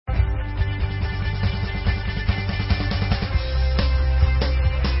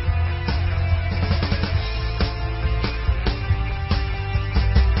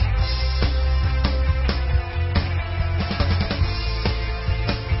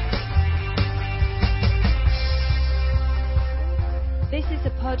is a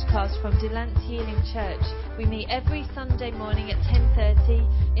podcast from Delancey Elim Church. We meet every Sunday morning at 10:30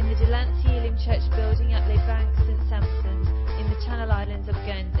 in the Delancey Elim Church building at Les Banks, St Sampson's in the Channel Islands of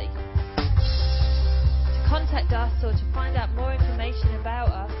Guernsey. To contact us or to find out more information about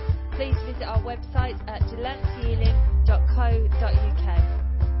us, please visit our website at delanceyelim.co.uk.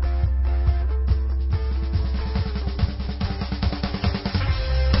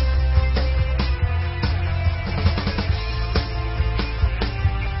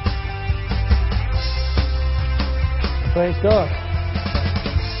 Praise God.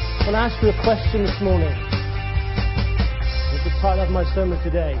 I want to ask you a question this morning. It's the title of my sermon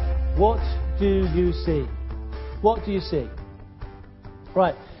today. What do you see? What do you see?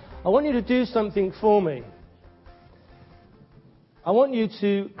 Right. I want you to do something for me. I want you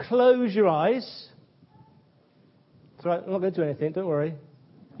to close your eyes. It's all right, I'm not going to do anything, don't worry.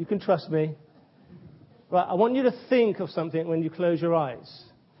 You can trust me. Right, I want you to think of something when you close your eyes.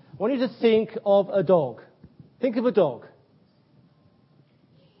 I want you to think of a dog. Think of a dog.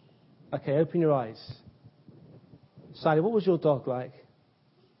 Okay, open your eyes. Sally, what was your dog like?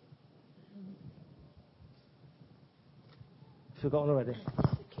 Forgotten already?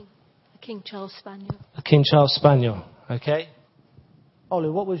 A King Charles Spaniel. A King Charles Spaniel, okay. Ollie,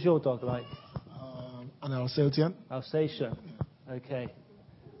 what was your dog like? An Alsatian. Alsatian, okay.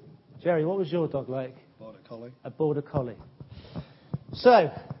 Jerry, what was your dog like? Border Collie. A Border Collie. So,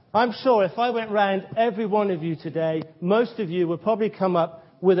 I'm sure if I went round every one of you today, most of you would probably come up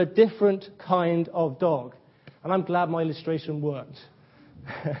with a different kind of dog. And I'm glad my illustration worked.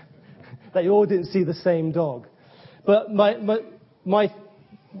 That you all didn't see the same dog. But my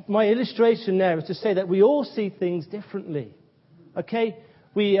illustration there is to say that we all see things differently. Okay?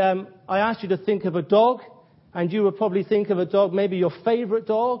 I asked you to think of a dog, and you would probably think of a dog, maybe your favorite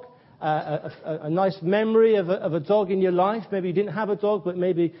dog, a nice memory of a dog in your life. Maybe you didn't have a dog, but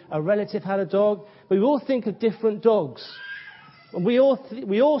maybe a relative had a dog. But we all think of different dogs. We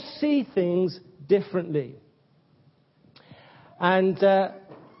all see things differently. And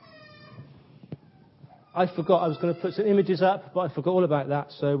I forgot I was going to put some images up, but I forgot all about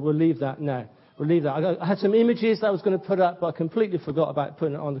that, so we'll leave that now. We'll leave that. I had some images that I was going to put up, but I completely forgot about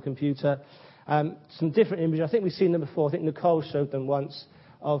putting it on the computer. Some different images. I think we've seen them before. I think Nicole showed them once.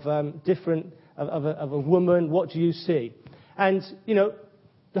 Of a woman, what do you see? And, you know,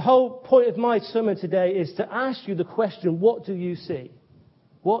 the whole point of my sermon today is to ask you the question, what do you see?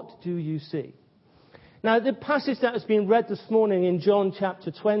 What do you see? Now, the passage that has been read this morning in John chapter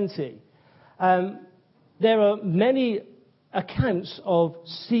 20, there are many accounts of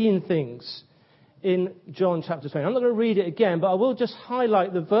seeing things in John chapter 20. I'm not going to read it again, but I will just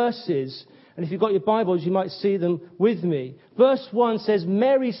highlight the verses. And if you've got your Bibles, you might see them with me. Verse 1 says,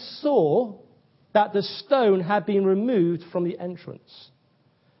 Mary saw that the stone had been removed from the entrance.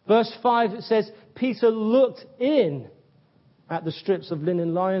 Verse 5, it says, Peter looked in at the strips of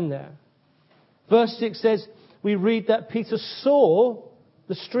linen lying there. Verse 6 says, we read that Peter saw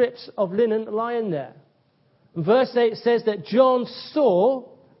the strips of linen lying there. And verse 8 says that John saw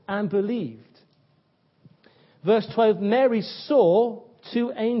and believed. Verse 12, Mary saw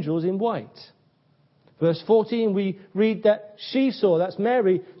 2 angels in white. Verse 14, we read that she saw, that's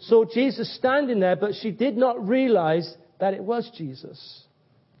Mary, saw Jesus standing there, but she did not realize that it was Jesus.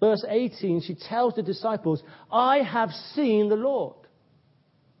 Verse 18, she tells the disciples, I have seen the Lord.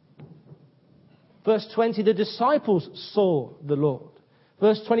 Verse 20, the disciples saw the Lord.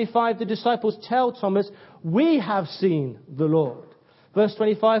 Verse 25, the disciples tell Thomas, we have seen the Lord. Verse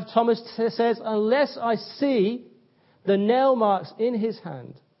 25, Thomas says, unless I see the nail marks in his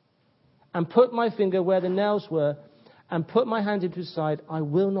hand, and put my finger where the nails were, and put my hand into his side, I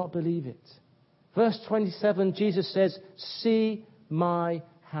will not believe it. Verse 27, Jesus says, see my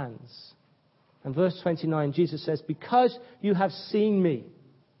hands. And verse 29, Jesus says, because you have seen me,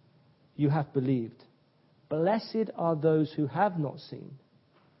 you have believed. Blessed are those who have not seen,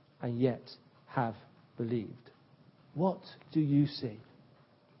 and yet have believed. What do you see?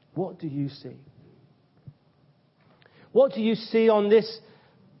 What do you see? What do you see on this,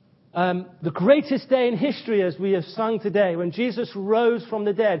 the greatest day in history, as we have sung today, when Jesus rose from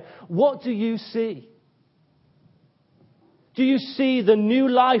the dead? What do you see? Do you see the new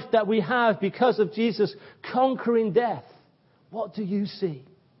life that we have because of Jesus conquering death? What do you see?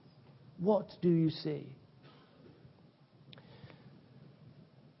 What do you see?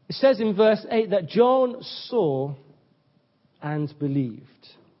 It says in verse 8 that John saw and believed.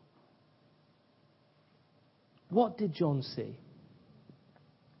 What did John see?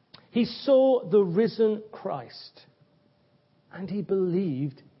 He saw the risen Christ, and he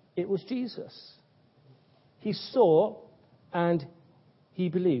believed it was Jesus. He saw and he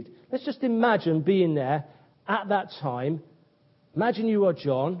believed. Let's just imagine being there at that time. Imagine you are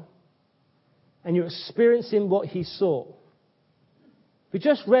John and you're experiencing what he saw. We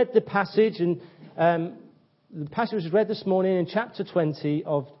just read the passage, and the passage was read this morning in chapter 20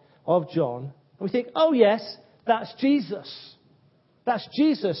 of John. And we think, oh yes, that's Jesus. That's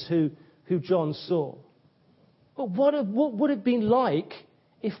Jesus who John saw. But what would it have been like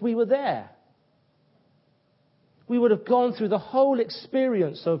if we were there? We would have gone through the whole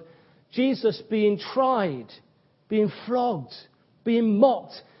experience of Jesus being tried, being flogged, being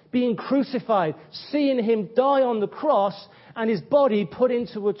mocked, being crucified, seeing him die on the cross and his body put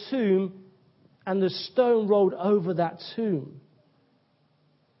into a tomb and the stone rolled over that tomb.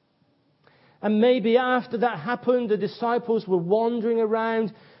 And maybe after that happened, the disciples were wandering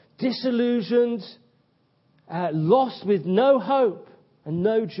around, disillusioned, lost with no hope and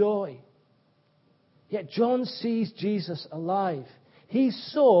no joy. Yet John sees Jesus alive. He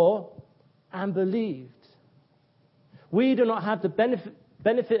saw and believed. We do not have the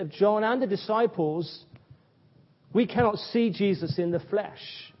benefit of John and the disciples. We cannot see Jesus in the flesh.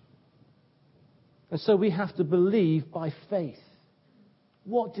 And so we have to believe by faith.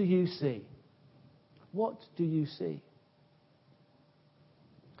 What do you see? What do you see?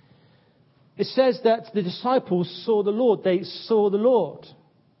 It says that the disciples saw the Lord. They saw the Lord.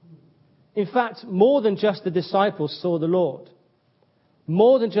 In fact, more than just the disciples saw the Lord.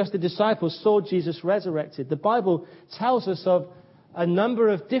 More than just the disciples saw Jesus resurrected. The Bible tells us of a number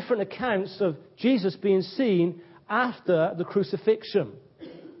of different accounts of Jesus being seen after the crucifixion.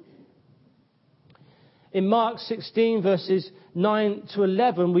 In Mark 16, verses 9 to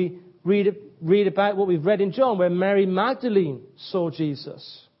 11, we read about what we've read in John, where Mary Magdalene saw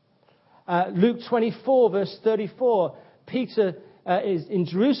Jesus. Luke 24, verse 34, Peter is in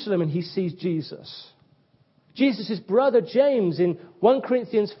Jerusalem and he sees Jesus. Jesus' brother James in 1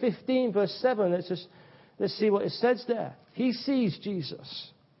 Corinthians 15, verse 7, let's see what it says there. He sees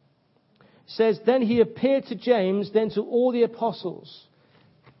Jesus. It says, then he appeared to James, then to all the apostles.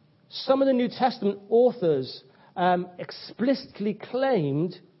 Some of the New Testament authors explicitly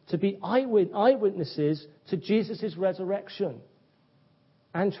claimed to be eyewitnesses to Jesus' resurrection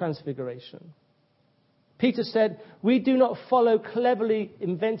and transfiguration. Peter said, we do not follow cleverly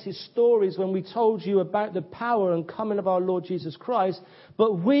invented stories when we told you about the power and coming of our Lord Jesus Christ,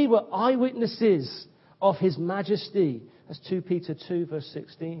 but we were eyewitnesses of his majesty. That's 2 Peter 2, verse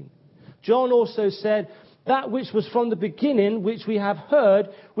 16. John also said, that which was from the beginning, which we have heard,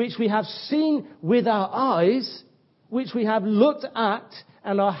 which we have seen with our eyes, which we have looked at,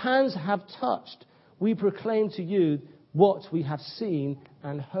 and our hands have touched, we proclaim to you what we have seen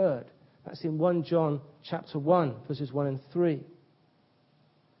and heard. That's in 1 John chapter 1, verses 1 and 3.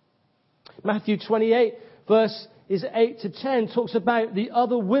 Matthew 28, verses 8 to 10, talks about the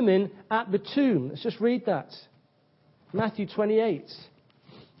other women at the tomb. Let's just read that. Matthew 28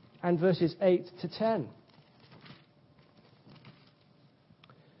 and verses 8 to 10.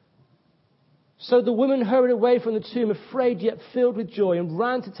 So the woman hurried away from the tomb, afraid yet filled with joy, and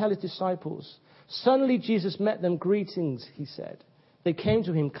ran to tell his disciples. Suddenly Jesus met them. Greetings, he said. They came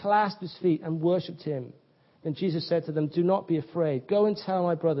to him, clasped his feet, and worshipped him. Then Jesus said to them, do not be afraid. Go and tell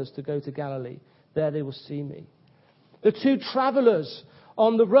my brothers to go to Galilee. There they will see me. The two travelers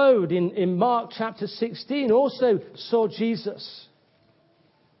on the road in Mark chapter 16 also saw Jesus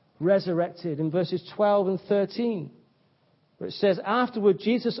resurrected in verses 12 and 13. Where it says, afterward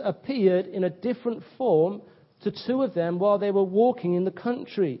Jesus appeared in a different form to two of them while they were walking in the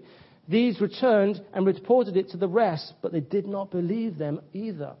country. These returned and reported it to the rest, but they did not believe them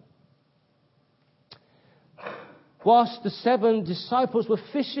either. Whilst the 7 disciples were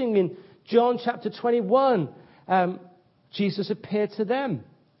fishing in John chapter 21, Jesus appeared to them.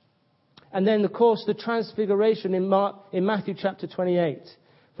 And then, of course, the transfiguration in Matthew chapter 28,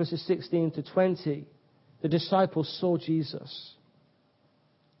 verses 16 to 20. The disciples saw Jesus.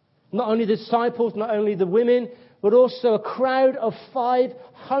 Not only the disciples, not only the women, but also a crowd of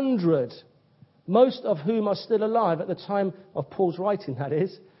 500, most of whom are still alive at the time of Paul's writing, that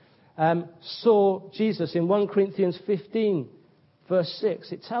is, saw Jesus in 1 Corinthians 15, verse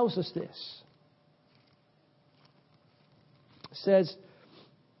 6. It tells us this. It says,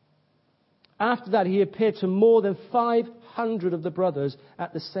 after that he appeared to more than 500 of the brothers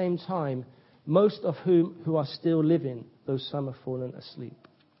at the same time, most of who are still living, though some have fallen asleep.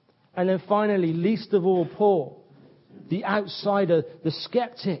 And then finally, least of all, Paul, the outsider, the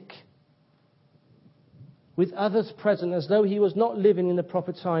skeptic, with others present as though he was not living in the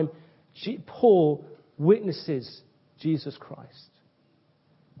proper time, Paul witnesses Jesus Christ.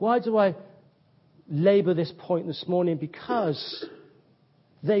 Why do I labor this point this morning? Because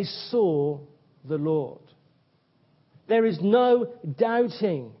they saw the Lord. There is no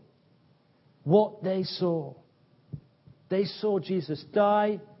doubting what they saw. They saw Jesus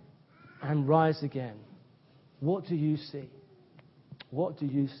die and rise again. What do you see? What do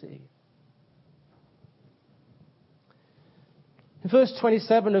you see? In verse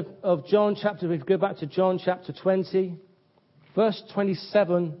 27 of John chapter, if we go back to John chapter 20, verse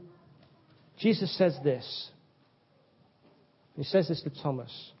 27, Jesus says this. He says this to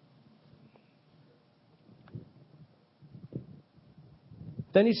Thomas.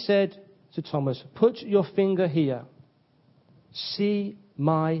 Then he said to Thomas, "Put your finger here. See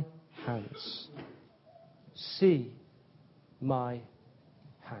my hands. See my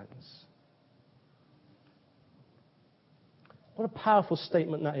hands." What a powerful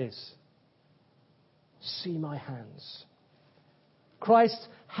statement that is. See my hands. Christ's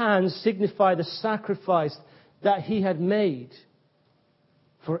hands signify the sacrifice that he had made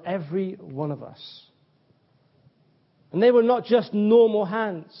for every one of us. And they were not just normal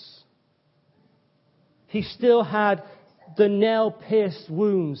hands. He still had the nail-pierced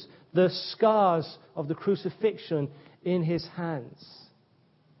wounds, the scars of the crucifixion in his hands.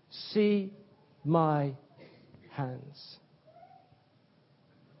 See my hands.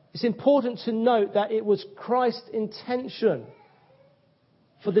 It's important to note that it was Christ's intention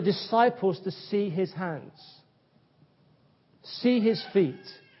for the disciples to see his hands, see his feet,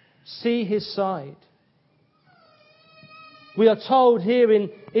 see his side. We are told here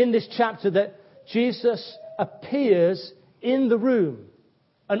in this chapter that Jesus appears in the room,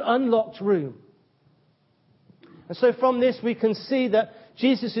 an unlocked room. And so from this we can see that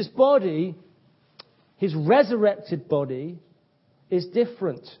Jesus' body, his resurrected body, is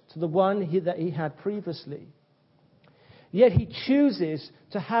different to the one that he had previously. Yet he chooses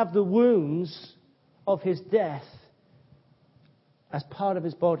to have the wounds of his death as part of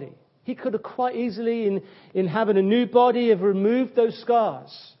his body. He could have quite easily, in having a new body, have removed those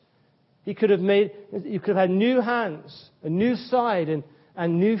scars. You could have had new hands, a new side,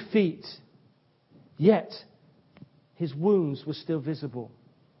 and new feet. Yet his wounds were still visible.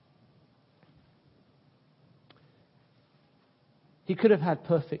 He could have had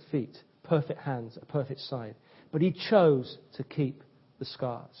perfect feet, perfect hands, a perfect side. But he chose to keep the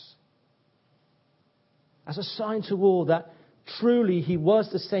scars. As a sign to all that truly he was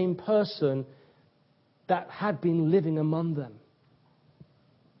the same person that had been living among them.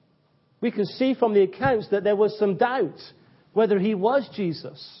 We can see from the accounts that there was some doubt whether he was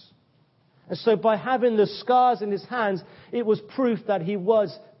Jesus. And so by having the scars in his hands, it was proof that he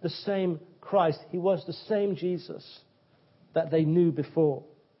was the same Christ. He was the same Jesus that they knew before.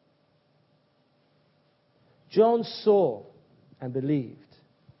 John saw and believed.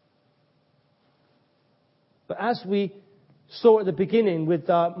 But as we saw at the beginning with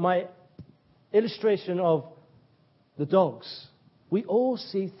my illustration of the dogs, we all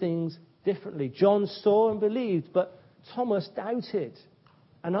see things differently. John saw and believed, but Thomas doubted,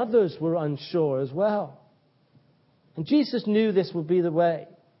 and others were unsure as well. And Jesus knew this would be the way.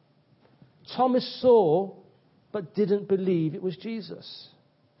 Thomas saw, but didn't believe it was Jesus.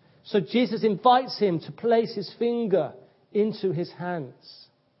 So Jesus invites him to place his finger into his hands,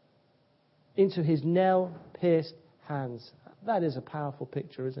 into his nail-pierced hands. That is a powerful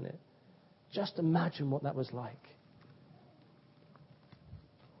picture, isn't it? Just imagine what that was like.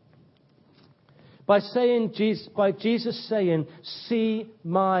 By Jesus saying, "See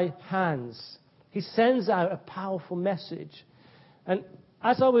my hands," he sends out a powerful message. And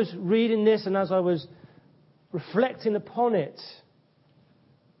as I was reading this and as I was reflecting upon it,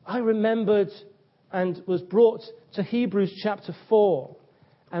 I remembered and was brought to Hebrews chapter 4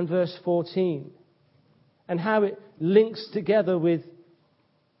 and verse 14, and how it links together with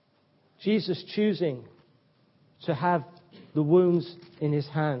Jesus choosing to have the wounds in his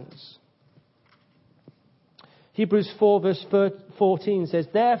hands. Hebrews 4 verse 14 says,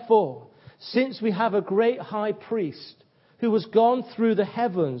 "Therefore, since we have a great high priest who has gone through the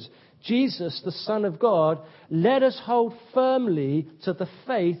heavens, Jesus, the Son of God, let us hold firmly to the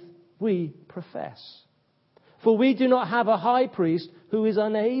faith we profess. For we do not have a high priest who is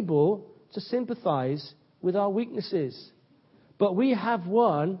unable to sympathize with our weaknesses, but we have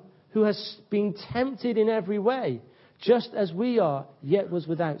one who has been tempted in every way, just as we are, yet was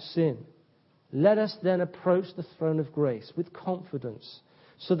without sin. Let us then approach the throne of grace with confidence,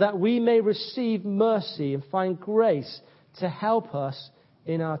 so that we may receive mercy and find grace to help us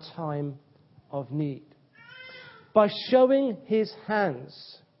in our time of need." By showing his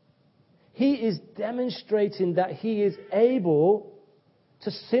hands, he is demonstrating that he is able to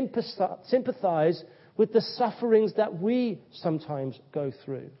sympathize with the sufferings that we sometimes go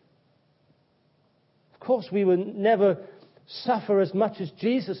through. Of course, we will never suffer as much as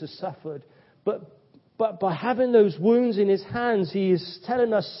Jesus has suffered, but by having those wounds in his hands, he is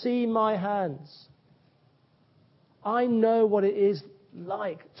telling us, see my hands. I know what it is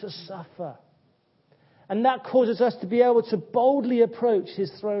like to suffer. And that causes us to be able to boldly approach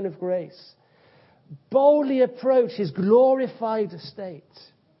his throne of grace. Boldly approach his glorified state.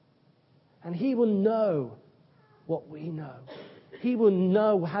 And he will know what we know. He will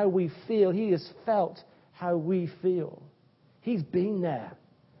know how we feel. He has felt how we feel. He's been there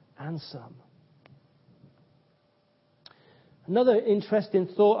and some. Another interesting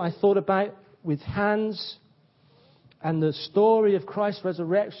thought I thought about with hands and the story of Christ's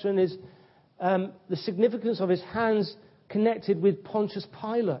resurrection is the significance of his hands connected with Pontius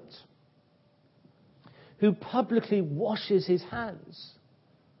Pilate, who publicly washes his hands.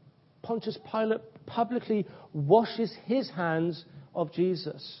 Pontius Pilate publicly washes his hands of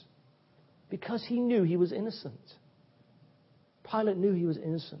Jesus because he knew he was innocent. Pilate knew he was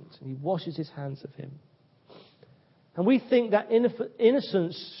innocent, and he washes his hands of him. And we think that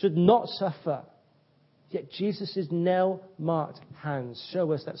innocence should not suffer. Yet Jesus' nail-marked hands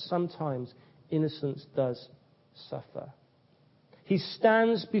show us that sometimes innocence does suffer. He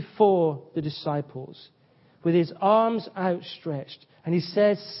stands before the disciples with his arms outstretched, and he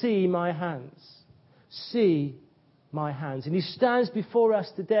says, see my hands. See my hands. And he stands before us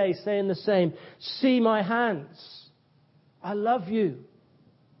today saying the same. See my hands. I love you.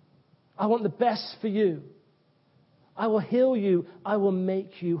 I want the best for you. I will heal you. I will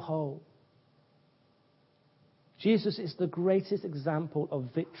make you whole. Jesus is the greatest example of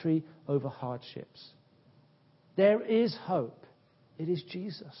victory over hardships. There is hope. It is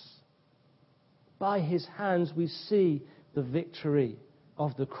Jesus. By his hands we see the victory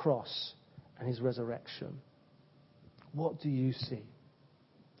of the cross and his resurrection. What do you see?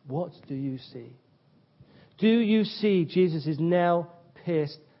 What do you see? Do you see Jesus'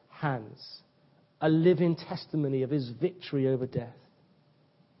 nail-pierced hands, a living testimony of his victory over death?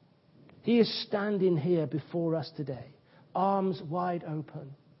 He is standing here before us today, arms wide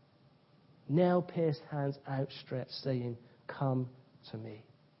open, nail-pierced hands outstretched, saying, come to me.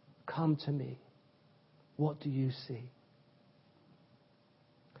 Come to me. What do you see?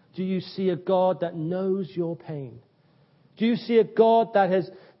 Do you see a God that knows your pain? Do you see a God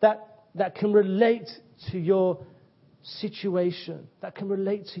that can relate to your situation, that can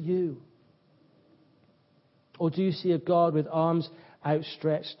relate to you? Or do you see a God with arms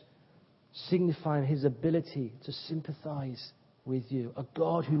outstretched, signifying his ability to sympathize with you? A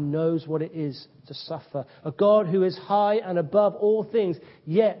God who knows what it is to suffer. A God who is high and above all things,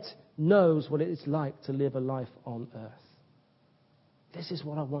 yet knows what it is like to live a life on earth. This is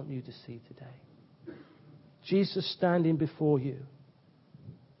what I want you to see today. Jesus standing before you,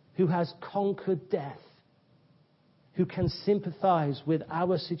 who has conquered death, who can sympathize with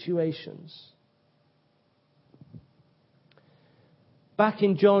our situations. Back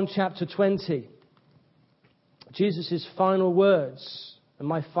in John chapter 20, Jesus' final words, and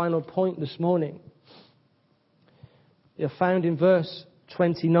my final point this morning, are found in verse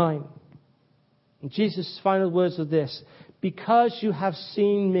 29. And Jesus' final words are this: because you have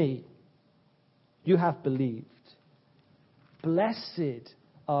seen me, you have believed. Blessed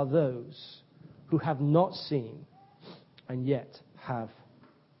are those who have not seen and yet have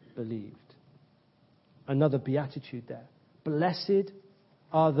believed. Another beatitude there. Blessed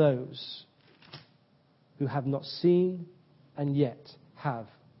are those who have not seen and yet have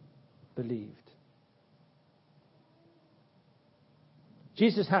believed.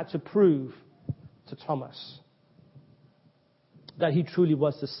 Jesus had to prove to Thomas that he truly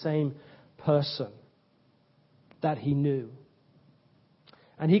was the same person that he knew.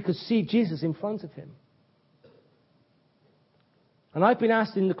 And he could see Jesus in front of him. And I've been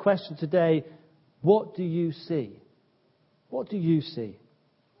asking the question today, what do you see? What do you see?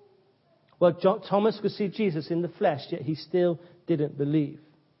 Well, Thomas could see Jesus in the flesh, yet he still didn't believe.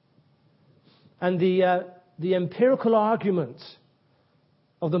 And the empirical argument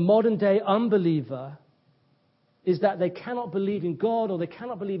of the modern day unbeliever is that they cannot believe in God or they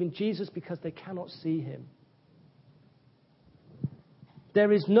cannot believe in Jesus because they cannot see him.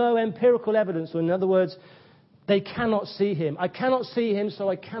 There is no empirical evidence, or in other words, they cannot see him. I cannot see him, so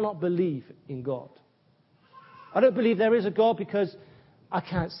I cannot believe in God. I don't believe there is a God because I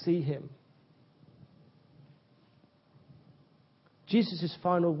can't see him. Jesus'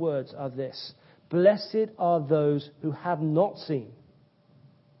 final words are this: blessed are those who have not seen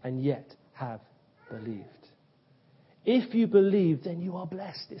and yet have believed. If you believe, then you are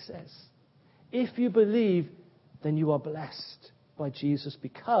blessed, it says. If you believe, then you are blessed by Jesus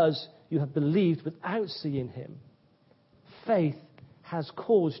because you have believed without seeing him. Faith has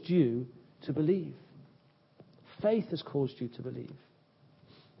caused you to believe. Faith has caused you to believe.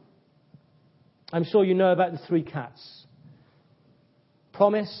 I'm sure you know about the three cats.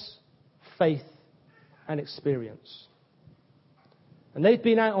 Promise, faith, and experience. And they've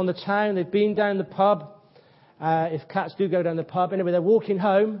been out on the town, they've been down the pub, if cats do go down the pub. Anyway, they're walking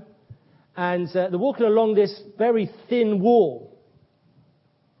home, and they're walking along this very thin wall.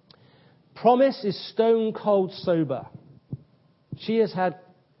 Promise is stone cold sober. She has had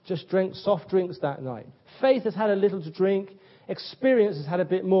just soft drinks that night. Faith has had a little to drink. Experience has had a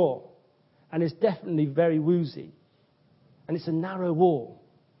bit more. And is definitely very woozy. And it's a narrow wall.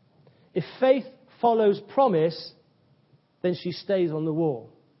 If faith follows promise, then she stays on the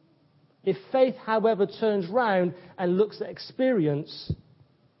wall. If faith, however, turns round and looks at experience,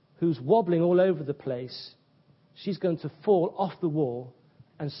 who's wobbling all over the place, she's going to fall off the wall,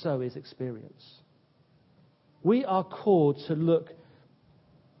 and so is experience. We are called to look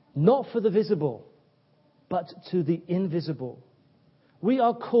not for the visible, but to the invisible. We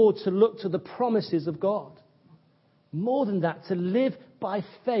are called to look to the promises of God. More than that, to live by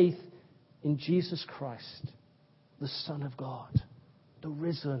faith in Jesus Christ, the Son of God, the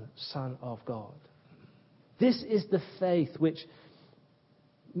risen Son of God. This is the faith which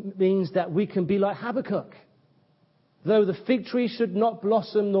means that we can be like Habakkuk. Though the fig tree should not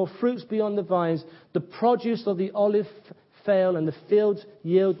blossom, nor fruits be on the vines, the produce of the olive fail, and the fields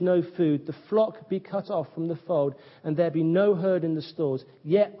yield no food, the flock be cut off from the fold, and there be no herd in the stalls,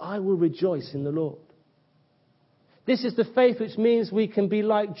 yet I will rejoice in the Lord. This is the faith which means we can be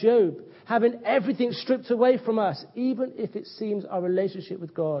like Job, having everything stripped away from us, even if it seems our relationship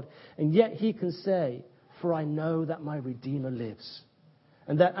with God. And yet he can say, for I know that my Redeemer lives,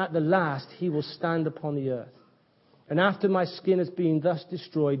 and that at the last he will stand upon the earth. And after my skin has been thus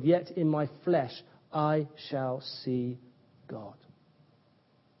destroyed, yet in my flesh I shall see God.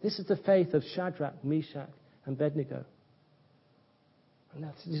 This is the faith of Shadrach, Meshach, and Abednego. And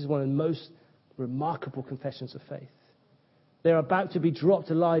this is one of the most remarkable confessions of faith. They're about to be dropped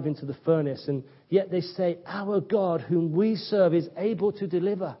alive into the furnace, and yet they say, our God, whom we serve, is able to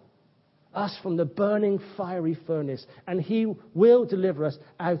deliver us from the burning fiery furnace, and he will deliver us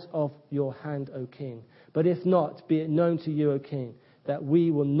out of your hand, O king. But if not, be it known to you, O king, that we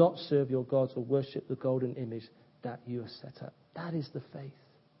will not serve your gods or worship the golden image that you have set up. That is the faith.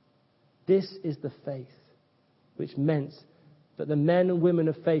 This is the faith which meant that the men and women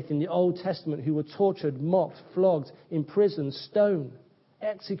of faith in the Old Testament who were tortured, mocked, flogged, imprisoned, stoned,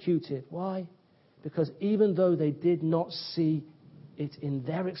 executed. Why? Because even though they did not see it in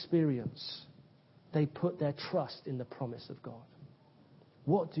their experience, they put their trust in the promise of God.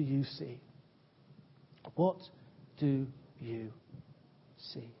 What do you see? What do you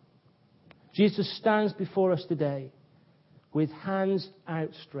see? Jesus stands before us today with hands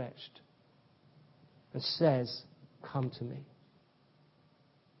outstretched and says, come to me.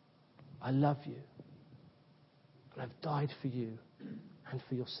 I love you, and I've died for you and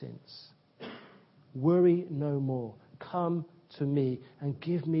for your sins. Worry no more. Come to me and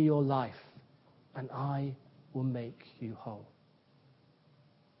give me your life, and I will make you whole.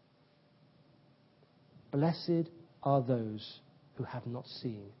 Blessed are those who have not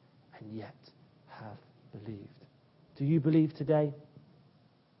seen and yet have believed. Do you believe today?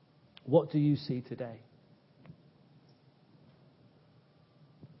 What do you see today?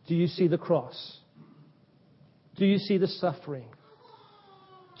 Do you see the cross? Do you see the suffering?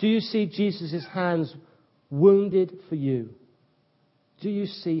 Do you see Jesus' hands wounded for you? Do you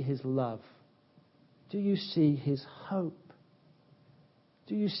see his love? Do you see his hope?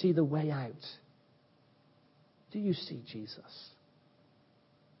 Do you see the way out? Do you see Jesus?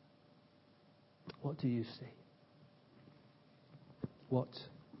 What do you see? What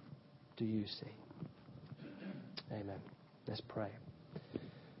do you see? Amen. Let's pray.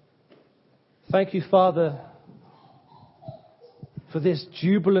 Thank you, Father, for this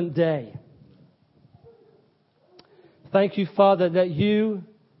jubilant day. Thank you, Father, that you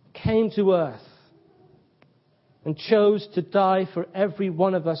came to earth and chose to die for every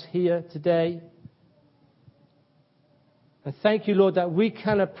one of us here today. And thank you, Lord, that we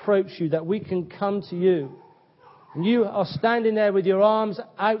can approach you, that we can come to you. And you are standing there with your arms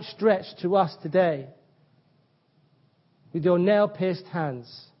outstretched to us today, with your nail-pierced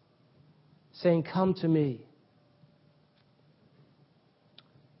hands, saying, come to me.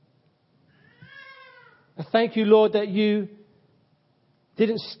 I thank you, Lord, that you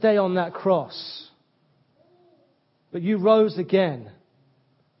didn't stay on that cross, but you rose again.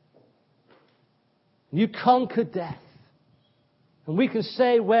 You conquered death. And we can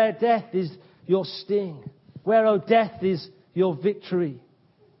say, where death is your sting, where, oh, death is your victory,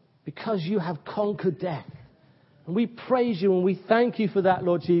 because you have conquered death. And we praise you and we thank you for that,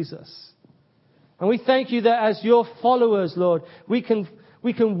 Lord Jesus. And we thank you that as your followers, Lord, we can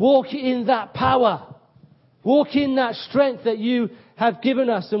walk in that power, walk in that strength that you have given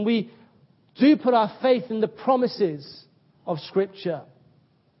us. And we do put our faith in the promises of Scripture,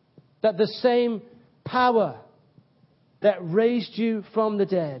 that the same power that raised you from the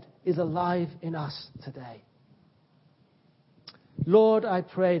dead is alive in us today. Lord, I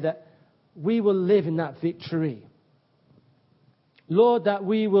pray that we will live in that victory. Lord, that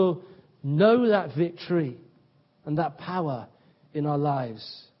we will know that victory and that power in our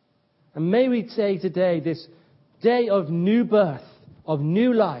lives. And may we say today, this day of new birth, of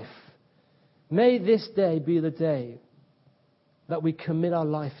new life, may this day be the day that we commit our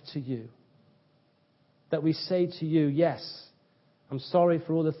life to you. That we say to you, yes, I'm sorry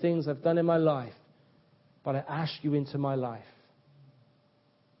for all the things I've done in my life, but I ask you into my life.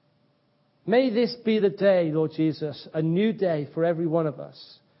 May this be the day, Lord Jesus, a new day for every one of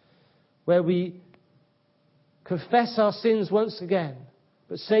us, where we confess our sins once again,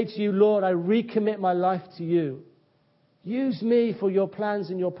 but say to you, Lord, I recommit my life to you. Use me for your plans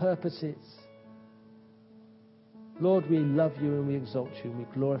and your purposes. Lord, we love you and we exalt you and we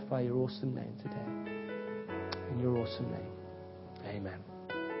glorify your awesome name today. In your awesome name. Amen.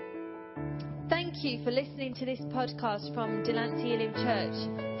 Thank you for listening to this podcast from Delancey Elim Church.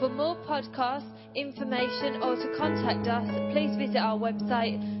 For more podcasts, information or to contact us, please visit our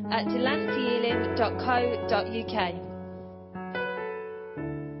website at delanceyelim.co.uk.